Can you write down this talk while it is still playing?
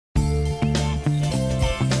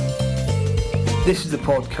This is the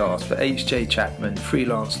podcast for H.J. Chapman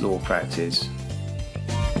Freelance Law Practice.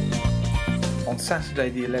 On Saturday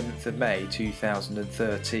the 11th of May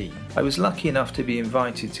 2013, I was lucky enough to be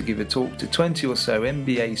invited to give a talk to 20 or so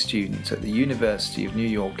MBA students at the University of New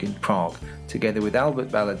York in Prague, together with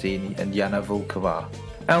Ballardini and Jana Vlkova.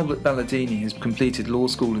 Ballardini has completed law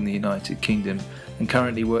school in the United Kingdom and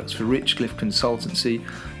currently works for Richcliffe Consultancy,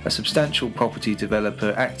 a substantial property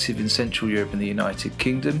developer active in Central Europe and the United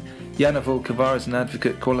Kingdom. Jana Vlkova is an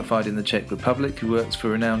advocate qualified in the Czech Republic who works for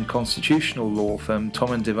renowned constitutional law firm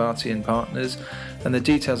Tom and Devati and Partners, and the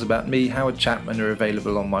details about me, Howard Chapman, are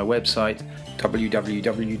available on my website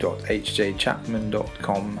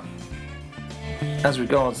www.hjchapman.com. As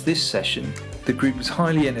regards this session, the group was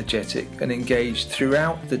highly energetic and engaged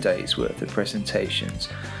throughout the day's worth of presentations,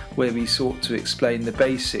 where we sought to explain the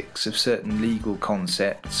basics of certain legal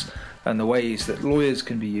concepts and the ways that lawyers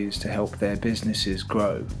can be used to help their businesses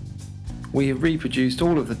grow. We have reproduced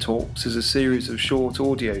all of the talks as a series of short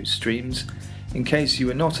audio streams. In case you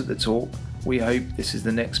were not at the talk, we hope this is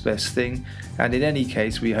the next best thing, and in any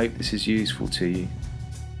case we hope this is useful to you.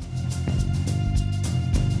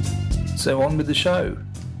 So on with the show.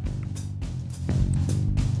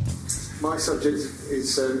 My subject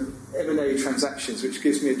is M&A transactions, which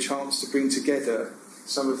gives me a chance to bring together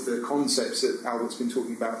some of the concepts that Albert's been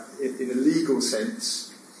talking about in a legal sense.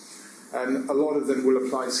 And a lot of them will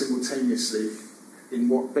apply simultaneously in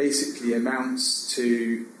what basically amounts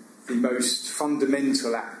to the most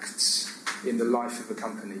fundamental acts in the life of a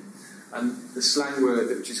company. And the slang word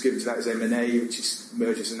which is given to that is M&A, which is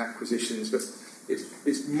mergers and acquisitions, but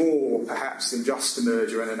it's more perhaps than just a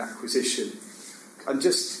merger and an acquisition. And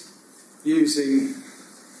just using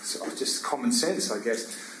sort of just common sense, I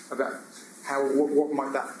guess, about what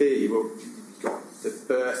might that be? Well, you've got the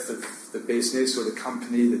birth of the business or the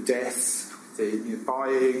company, the death, the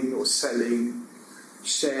buying or selling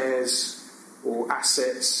shares or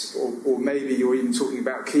assets, or maybe you're even talking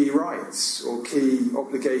about key rights or key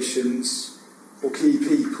obligations or key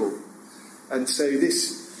people. And so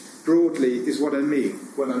this broadly is what I mean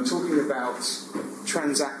when I'm talking about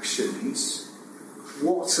transactions.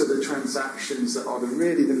 What are the transactions that are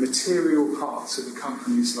really the material parts of the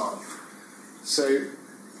company's life? So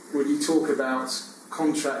when you talk about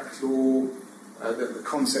contract law, the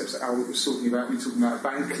concepts that Albert was talking about, you're talking about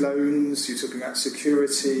bank loans, you're talking about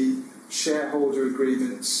security, shareholder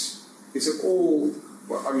agreements. These are all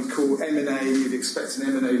what I would call M&A. You'd expect an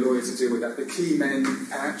M&A lawyer to deal with that. The key men,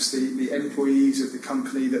 perhaps the employees of the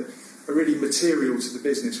company that are really material to the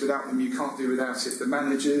business. Without them, you can't do without it. The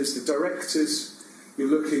managers, the directors. You're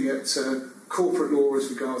looking at corporate law as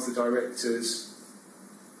regards the directors.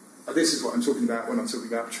 This is what I'm talking about when I'm talking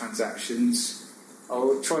about transactions.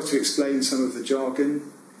 I'll try to explain some of the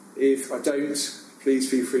jargon. If I don't, please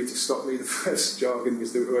feel free to stop me. The first jargon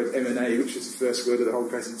was the word M&A, which was the first word of the whole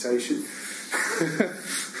presentation.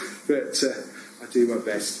 But I do my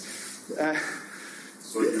best.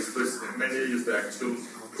 So is this M&A is the actual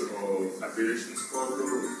abbreviations for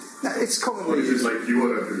no, it's commonly or is used. It like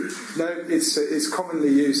your abbreviation? No, it's commonly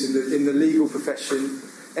used in the legal profession.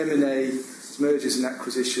 M&A, mergers and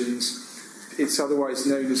acquisitions. It's otherwise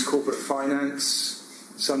known as corporate finance.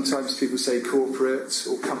 Sometimes people say corporate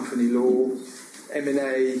or company law.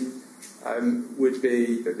 M&A would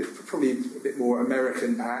be probably a bit more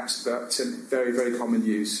American perhaps, but very, very common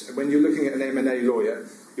use. And when you're looking at an M&A lawyer,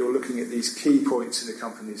 you're looking at these key points in the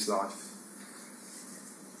company's life.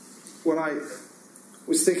 When I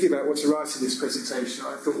was thinking about what to write in this presentation,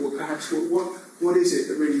 I thought, well, perhaps what is it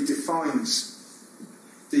that really defines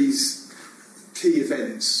these key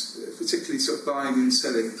events, particularly sort of buying and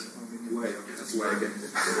selling? I'm in the way, I'll get out of the way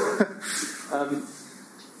again.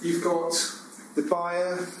 You've got the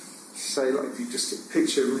buyer, say, like if you just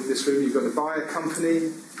picture in this room, you've got the buyer company,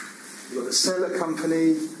 you've got the seller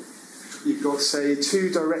company, you've got, say, two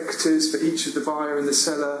directors for each of the buyer and the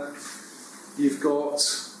seller, you've got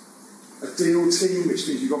a deal team, which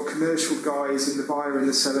means you've got commercial guys in the buyer and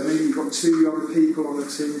the seller. Maybe you've got two young people on the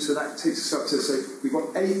team, so that takes us up to, so we've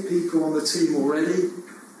got 8 people on the team already.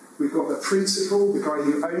 We've got the principal, the guy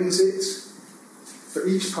who owns it, for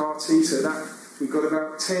each party, so that we've got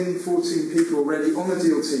about 10, 14 people already on the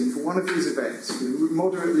deal team for one of these events. We're a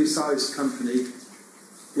moderately sized company.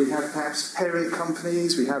 We have perhaps parent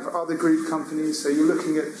companies, we have other group companies, so you're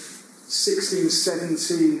looking at 16,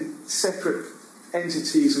 17 separate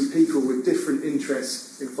entities and people with different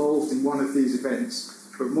interests involved in one of these events.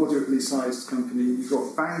 For a moderately sized company, you've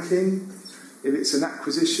got banking. If it's an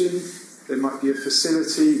acquisition, there might be a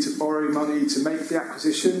facility to borrow money to make the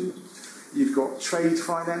acquisition. You've got trade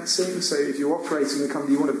financing, so if you're operating a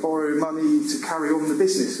company, you want to borrow money to carry on the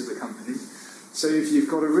business of the company. So if you've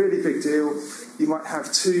got a really big deal, you might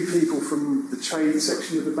have 2 people from the trade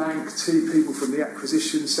section of the bank, 2 people from the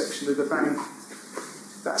acquisition section of the bank.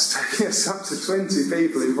 That's taking us up to 20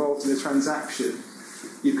 people involved in a transaction.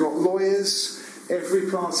 You've got lawyers. Every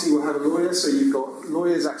party will have a lawyer, so you've got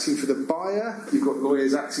lawyers acting for the buyer, you've got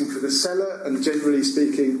lawyers acting for the seller, and generally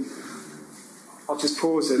speaking, I'll just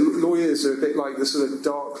pause there, lawyers are a bit like the sort of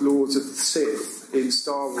dark lords of the Sith in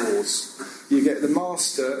Star Wars. You get the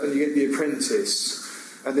master and you get the apprentice,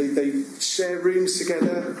 and they share rooms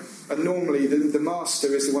together, and normally the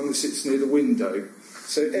master is the one that sits near the window.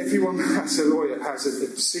 So everyone has a lawyer, has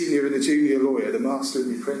a senior and a junior lawyer, the master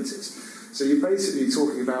and the apprentice. So you're basically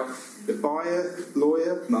talking about the buyer,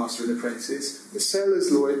 lawyer, master and apprentice, the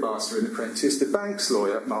seller's lawyer, master and apprentice, the bank's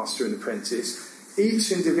lawyer, master and apprentice,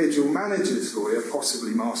 each individual manager's lawyer,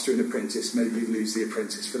 possibly master and apprentice, maybe lose the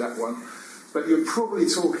apprentice for that one. But you're probably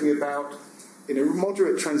talking about, in a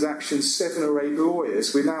moderate transaction, 7 or 8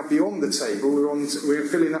 lawyers. We're now beyond the table, we're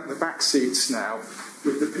filling up the back seats now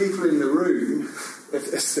with the people in the room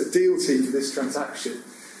as the deal team for this transaction.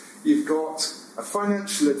 You've got a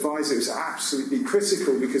financial advisor who's absolutely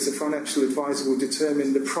critical because the financial advisor will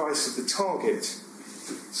determine the price of the target.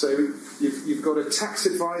 So you've got a tax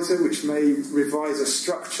advisor which may revise a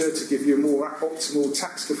structure to give you a more optimal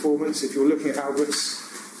tax performance if you're looking at Albert's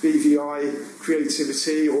BVI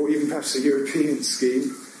creativity or even perhaps a European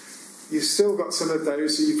scheme. You've still got some of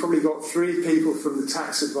those, so you've probably got 3 people from the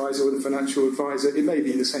tax advisor or the financial advisor. It may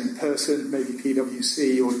be the same person, maybe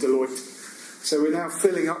PwC or Deloitte. So we're now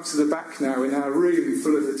filling up to the back now in our room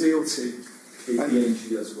full of the deal team.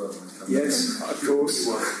 KPMG as well. Yes, of course.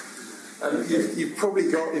 You've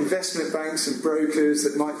probably got investment banks and brokers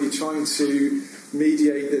that might be trying to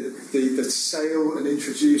mediate the sale and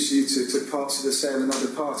introduce you to parts of the sale and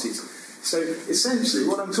other parties. So essentially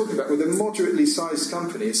what I'm talking about with a moderately sized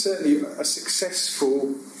company is certainly a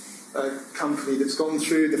successful company that's gone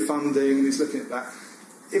through the funding and is looking at that.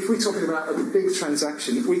 If we're talking about a big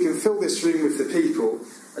transaction, if we can fill this room with the people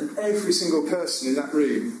and every single person in that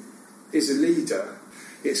room is a leader,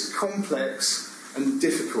 it's complex and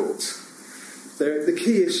difficult. The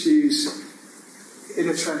key issues in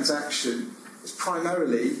a transaction is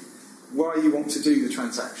primarily why you want to do the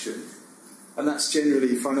transaction, and that's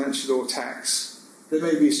generally financial or tax. There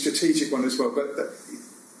may be a strategic one as well, but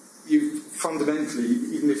you fundamentally,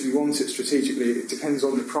 even if you want it strategically, it depends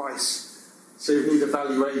on the price. So you need a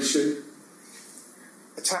valuation.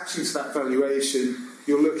 Attaching to that valuation,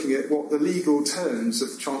 you're looking at what the legal terms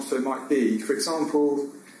of the transfer might be. For example,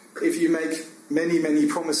 if you make many, many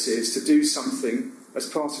promises to do something as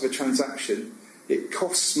part of a transaction, it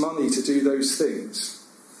costs money to do those things.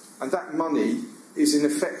 And that money is in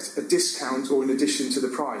effect a discount or in addition to the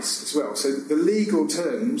price as well. So the legal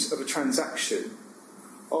terms of a transaction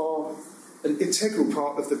are an integral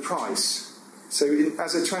part of the price. So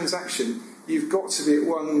as a transaction, you've got to be at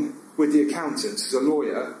one with the accountant as a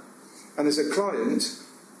lawyer, and as a client,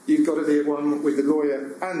 you've got to be at one with the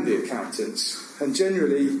lawyer and the accountant. And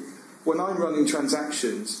generally, when I'm running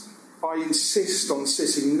transactions, I insist on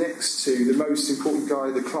sitting next to the most important guy,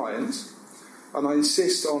 the client, and I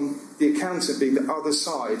insist on the accountant being the other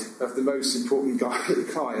side of the most important guy, the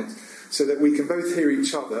client, so that we can both hear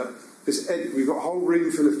each other, because we've got a whole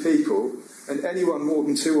room full of people, and anyone more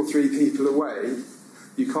than 2 or 3 people away,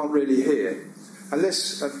 you can't really hear.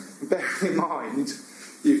 Unless, bear in mind,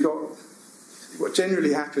 you've got, what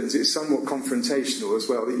generally happens is somewhat confrontational as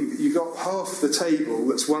well. You've got half the table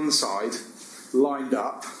that's one side lined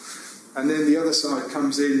up, and then the other side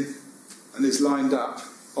comes in and is lined up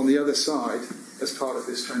on the other side as part of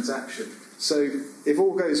this transaction. So if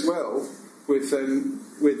all goes well with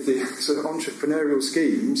the sort of entrepreneurial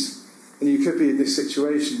schemes, and you could be in this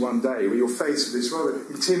situation one day where you're faced with this rather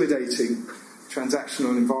intimidating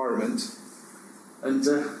transactional environment, and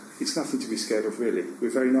it's nothing to be scared of, really.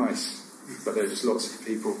 We're very nice, but there are just lots of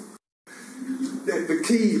people.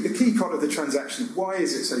 The key part of the transaction, why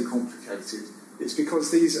is it so complicated? It's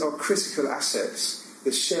because these are critical assets,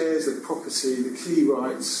 the shares, the property, the key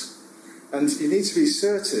rights, and you need to be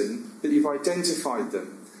certain that you've identified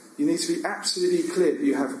them. You need to be absolutely clear that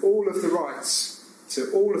you have all of the rights to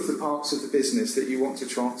all of the parts of the business that you want to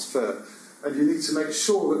transfer, and you need to make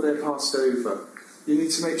sure that they're passed over. You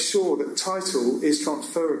need to make sure that title is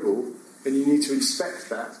transferable, and you need to inspect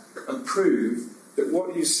that and prove that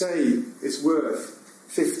what you say is worth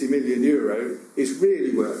 50 million euro is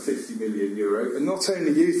really worth 50 million euro, and not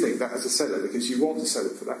only you think that as a seller because you want to sell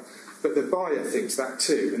it for that, but the buyer thinks that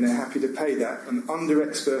too, and they're happy to pay that, and under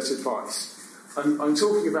expert advice. I'm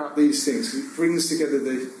talking about these things. It brings together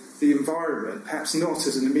the environment, perhaps not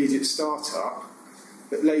as an immediate start-up,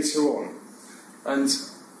 but later on. And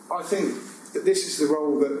I think that this is the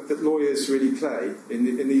role that lawyers really play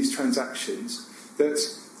in these transactions, that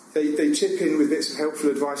they chip in with bits of helpful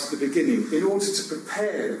advice at the beginning in order to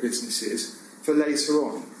prepare the businesses for later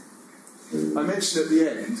on. I mentioned at the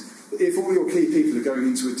end that if all your key people are going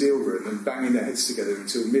into a deal room and banging their heads together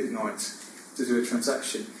until midnight to do a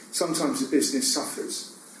transaction, sometimes the business suffers.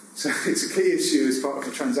 So it's a key issue as part of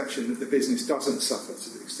the transaction that the business doesn't suffer to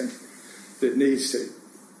the extent that it needs to.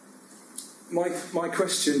 My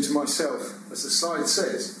question to myself, as the slide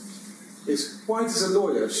says, is why does a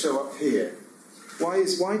lawyer show up here? Why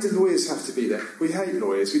do lawyers have to be there? We hate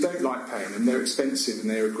lawyers. We don't like paying them. They're expensive and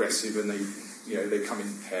they're aggressive and they come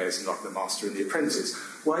in pairs and like the master and the apprentice.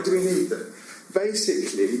 Why do we need them?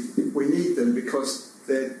 Basically, we need them because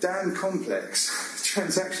they're damn complex.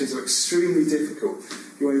 Transactions are extremely difficult.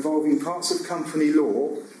 You're involving parts of company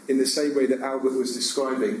law in the same way that Albert was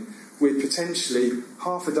describing, with potentially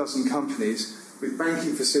half a dozen companies with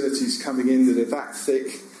banking facilities coming in that are that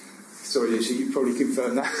thick. Sorry, Izzy, you probably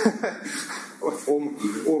confirm that.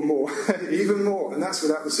 or more, even more. And that's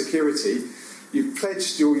without the security. You've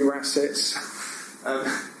pledged all your assets.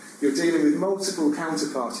 You're dealing with multiple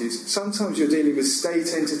counterparties. Sometimes you're dealing with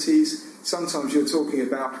state entities. Sometimes you're talking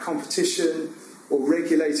about competition or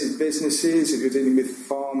regulated businesses, if you're dealing with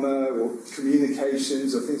pharma or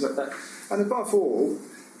communications or things like that. And above all,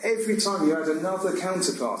 every time you add another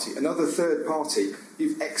counterparty, another third party,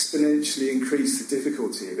 you've exponentially increased the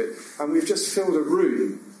difficulty of it. And we've just filled a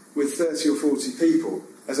room with 30 or 40 people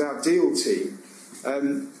as our deal team.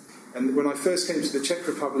 And when I first came to the Czech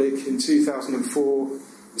Republic in 2004,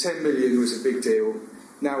 10 million was a big deal.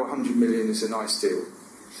 Now 100 million is a nice deal.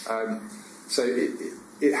 So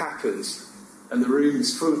it happens. And the room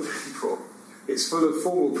is full of people. It's full of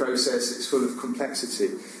formal process. It's full of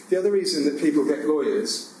complexity. The other reason that people get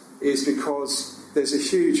lawyers is because there's a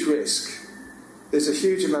huge risk. There's a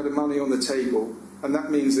huge amount of money on the table, and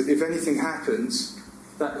that means that if anything happens,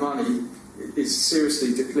 that money is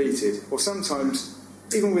seriously depleted. Or sometimes,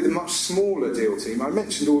 even with a much smaller deal team, I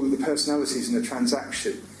mentioned all of the personalities in a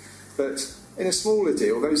transaction, but in a smaller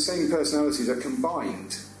deal, those same personalities are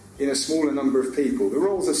combined in a smaller number of people. The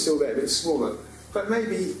roles are still there, but it's smaller. But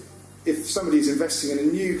maybe if somebody's investing in a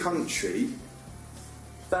new country,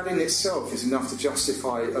 that in itself is enough to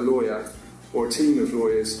justify a lawyer or a team of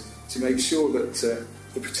lawyers to make sure that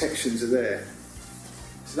the protections are there.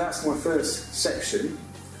 So that's my first section,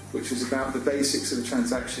 which is about the basics of a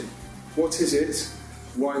transaction. What is it?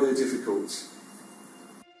 Why they're difficult?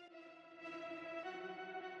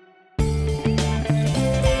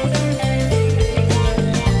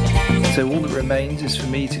 So all that remains is for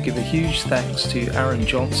me to give a huge thanks to Aaron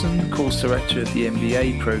Johnson, course director of the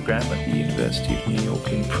MBA programme at the University of New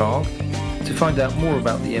York in Prague. To find out more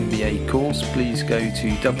about the MBA course, please go to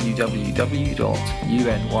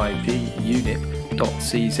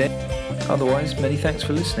www.unypunip.cz. Otherwise, many thanks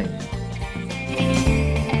for listening.